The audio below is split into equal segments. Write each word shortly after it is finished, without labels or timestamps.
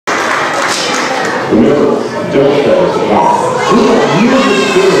Remember, don't shut us down. We have years of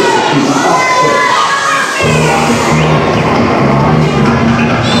experience to keep us safe.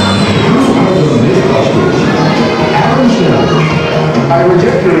 I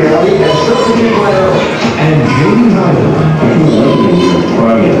reject your reality and substitute my own. And Jamie Hyland, who lately is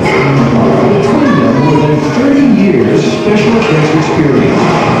trying. Between them, more than 30 years special effects experience.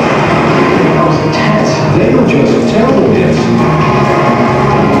 Those tests, they don't just tell the hits.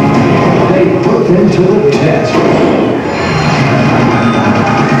 They put them to the test.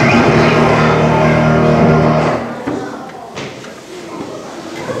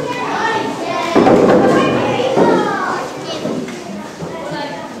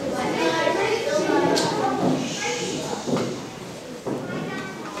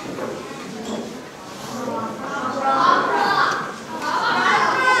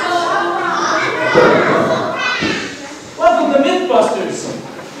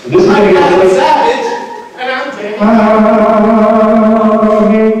 This is going to get really Savage, and I'm Jamie. And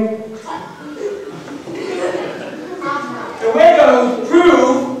we're going to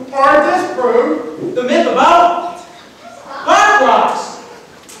prove or disprove the myth about pop rocks.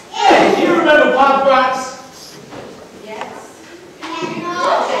 Hey, do you remember pop rocks? Yes.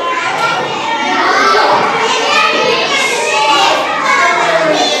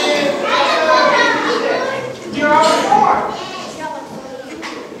 You're all four.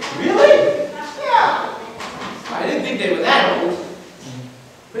 Really? Yeah. I didn't think they were that old.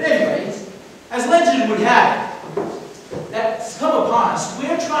 But anyways, as legend would have it, that's come upon us,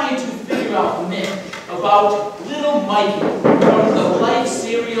 we're trying to figure out the myth about Little Mikey from the Life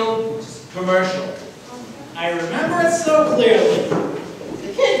cereal commercial. I remember it so clearly.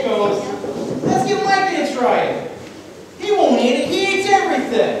 The kid goes, let's give Mikey a try. He won't eat it, he eats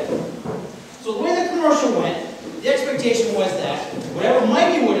everything. So the way the commercial went, the expectation was that whatever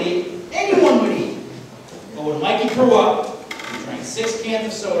Mikey would eat, anyone would eat. But when Mikey grew up, he drank 6 cans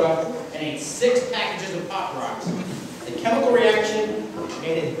of soda and ate 6 packages of Pop Rocks. The chemical reaction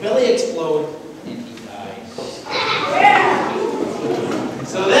made his belly explode and he died.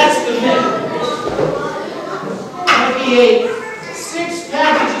 So that's the myth. Mikey ate 6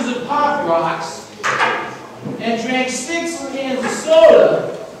 packages of Pop Rocks and drank 6 cans of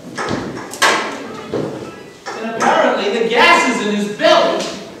soda. And apparently the gases in his belly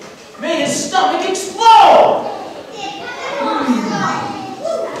made his stomach explode.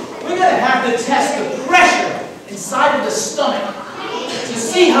 We're going to have to test the pressure inside of the stomach to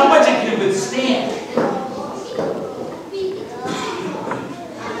see how much it can withstand.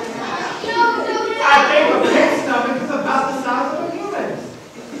 I think a pig's stomach is about the size of a human.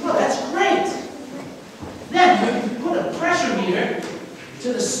 Well, that's great. Then we can put a pressure meter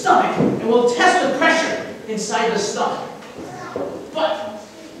to the stomach and we'll test the pressure inside the stomach. But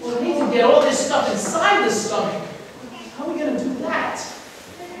we'll need to get all this stuff inside the stomach. How are we going to do that?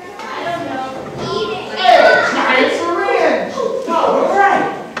 I don't know. Eat it. Hey, giant syringe! No, we're right.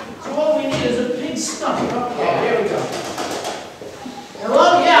 So all we need is a big stomach. Okay, here we go. Hello?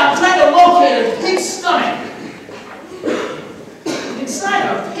 Yeah, I'm trying to locate a pig stomach. Inside a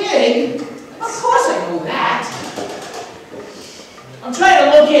pig? Of course I know that. I'm trying to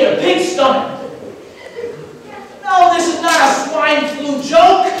locate a pig stomach. No, this is not a swine flu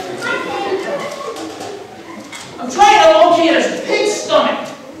joke. I'm trying to locate a pig stomach.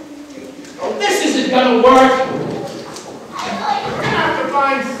 Oh, this isn't going to work. We're going to have to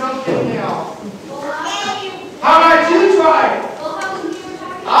find something else. How about you try it?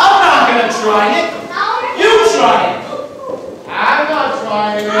 I'm not going to try it. You try it. I'm not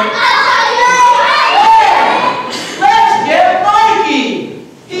trying it. Let's get Mikey.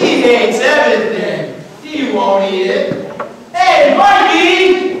 He hates everything. He won't eat it. Hey, Mikey!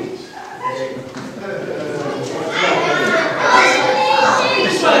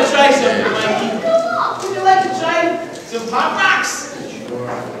 Just want to try something, Mikey. Would you like to try some Pop Rocks?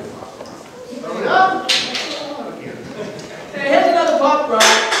 Throw it up. Hey, here's another Pop Rock.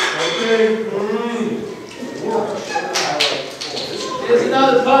 Okay.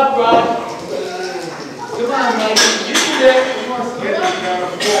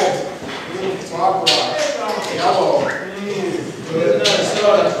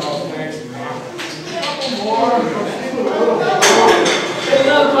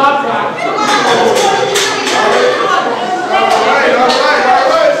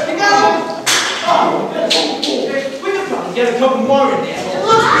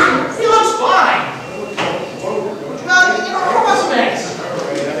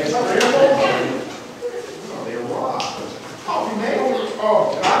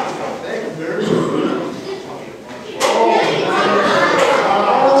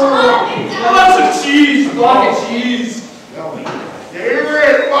 jeez.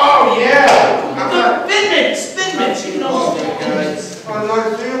 Favorite? Oh, yeah. Fitments, you can almost make guys. I'm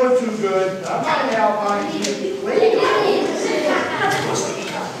not feeling too good. I might help on eating Play-Doh. Supposed to eat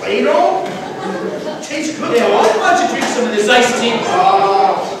Play-Doh? Tastes good. Yeah, well, why don't you drink some of this iced tea?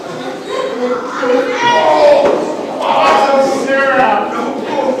 Awesome syrup.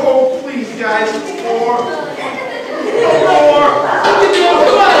 No, please, guys. More. What you doing?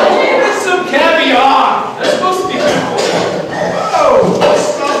 Come on, that's some caviar. That's supposed to be good. Oh, that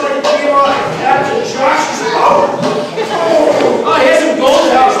smells like Captain Josh's house. Oh, here's some gold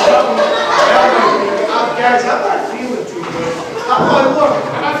house. Guys, I'm not feeling too good. Oh, look,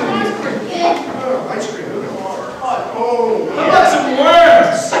 I got some ice cream. Ice cream. Oh, How about some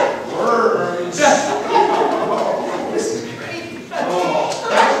worms? worms. Oh, this is great. Oh,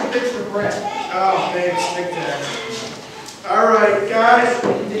 that's a fix for bread. Oh, thanks, Tic Tac. All right, guys. I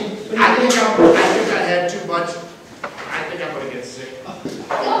think I had too much. I think I'm gonna get sick. Better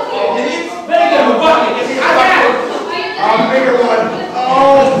get him a bucket. I got it. A bigger one.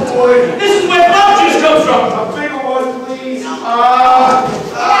 Oh boy. This is where bug juice comes from. A bigger one, please.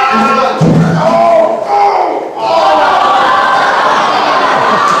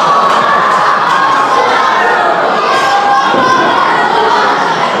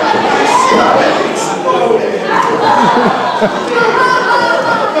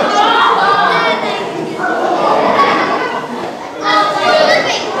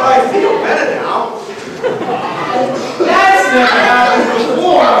 I feel better now. That's never happened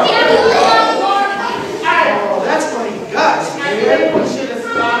before. Oh, that's what he does. Maybe we should have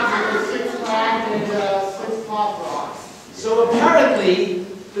stopped with the 6-pack and 6 Pop Rocks. So apparently,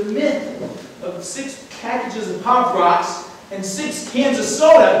 the myth of 6 packages of Pop Rocks and 6 cans of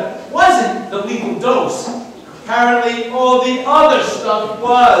soda wasn't the lethal dose. Apparently, all the other stuff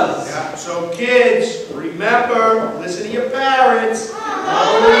was. Yeah, so kids, remember, listen to your parents.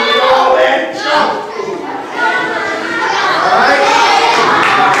 Don't eat all that junk food. All right?